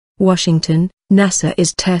Washington, NASA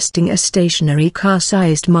is testing a stationary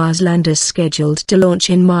car-sized Mars lander scheduled to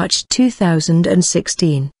launch in March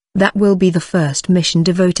 2016. That will be the first mission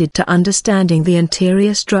devoted to understanding the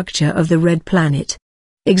interior structure of the red planet.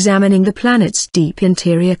 Examining the planet's deep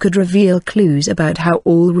interior could reveal clues about how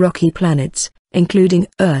all rocky planets, including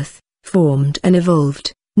Earth, formed and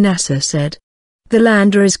evolved, NASA said. The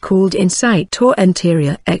lander is called InSight or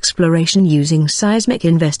Interior Exploration using Seismic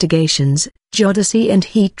Investigations, Geodesy and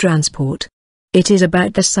Heat Transport. It is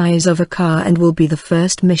about the size of a car and will be the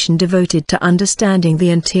first mission devoted to understanding the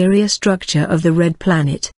interior structure of the red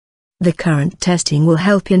planet. The current testing will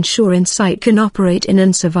help ensure InSight can operate in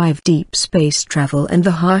and survive deep space travel and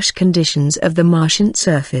the harsh conditions of the Martian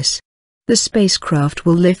surface. The spacecraft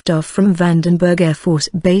will lift off from Vandenberg Air Force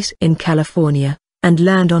Base in California, and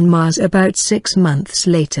land on Mars about 6 months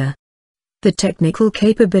later. The technical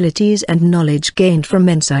capabilities and knowledge gained from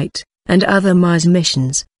InSight, and other Mars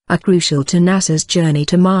missions, are crucial to NASA's journey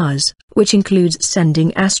to Mars, which includes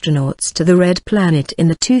sending astronauts to the red planet in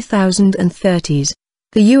the 2030s,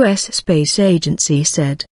 the U.S. Space Agency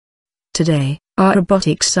said. Today, our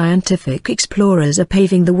robotic scientific explorers are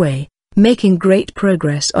paving the way, making great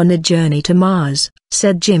progress on the journey to Mars,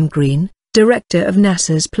 said Jim Green, Director of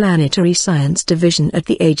NASA's Planetary Science Division at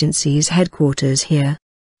the agency's headquarters here.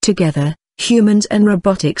 Together, humans and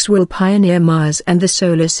robotics will pioneer Mars and the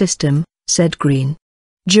Solar System, said Green.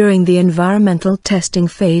 During the environmental testing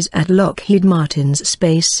phase at Lockheed Martin's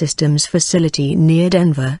Space Systems facility near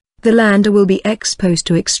Denver, the lander will be exposed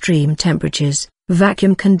to extreme temperatures,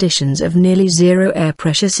 vacuum conditions of nearly zero air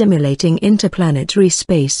pressure simulating interplanetary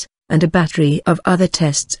space, and a battery of other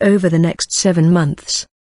tests over the next 7 months.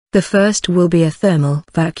 The first will be a thermal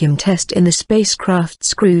vacuum test in the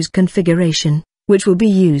spacecraft's cruise configuration, which will be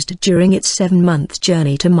used during its 7-month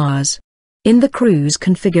journey to Mars. In the cruise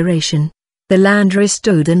configuration, the lander is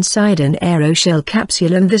stowed inside an aeroshell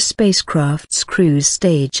capsule and the spacecraft's cruise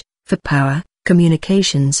stage, for power,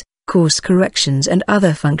 communications, course corrections and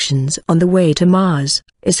other functions on the way to Mars,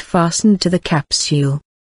 is fastened to the capsule.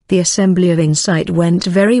 The assembly of InSight went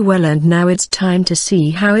very well and now it's time to see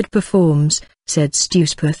how it performs, said Stu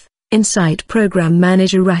Speth, InSight Program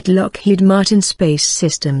Manager at Lockheed Martin Space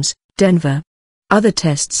Systems, Denver. Other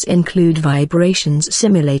tests include vibrations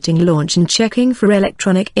simulating launch and checking for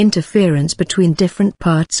electronic interference between different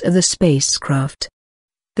parts of the spacecraft.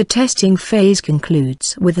 The testing phase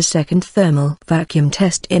concludes with a second thermal vacuum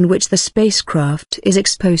test in which the spacecraft is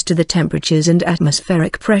exposed to the temperatures and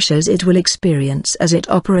atmospheric pressures it will experience as it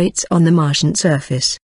operates on the Martian surface.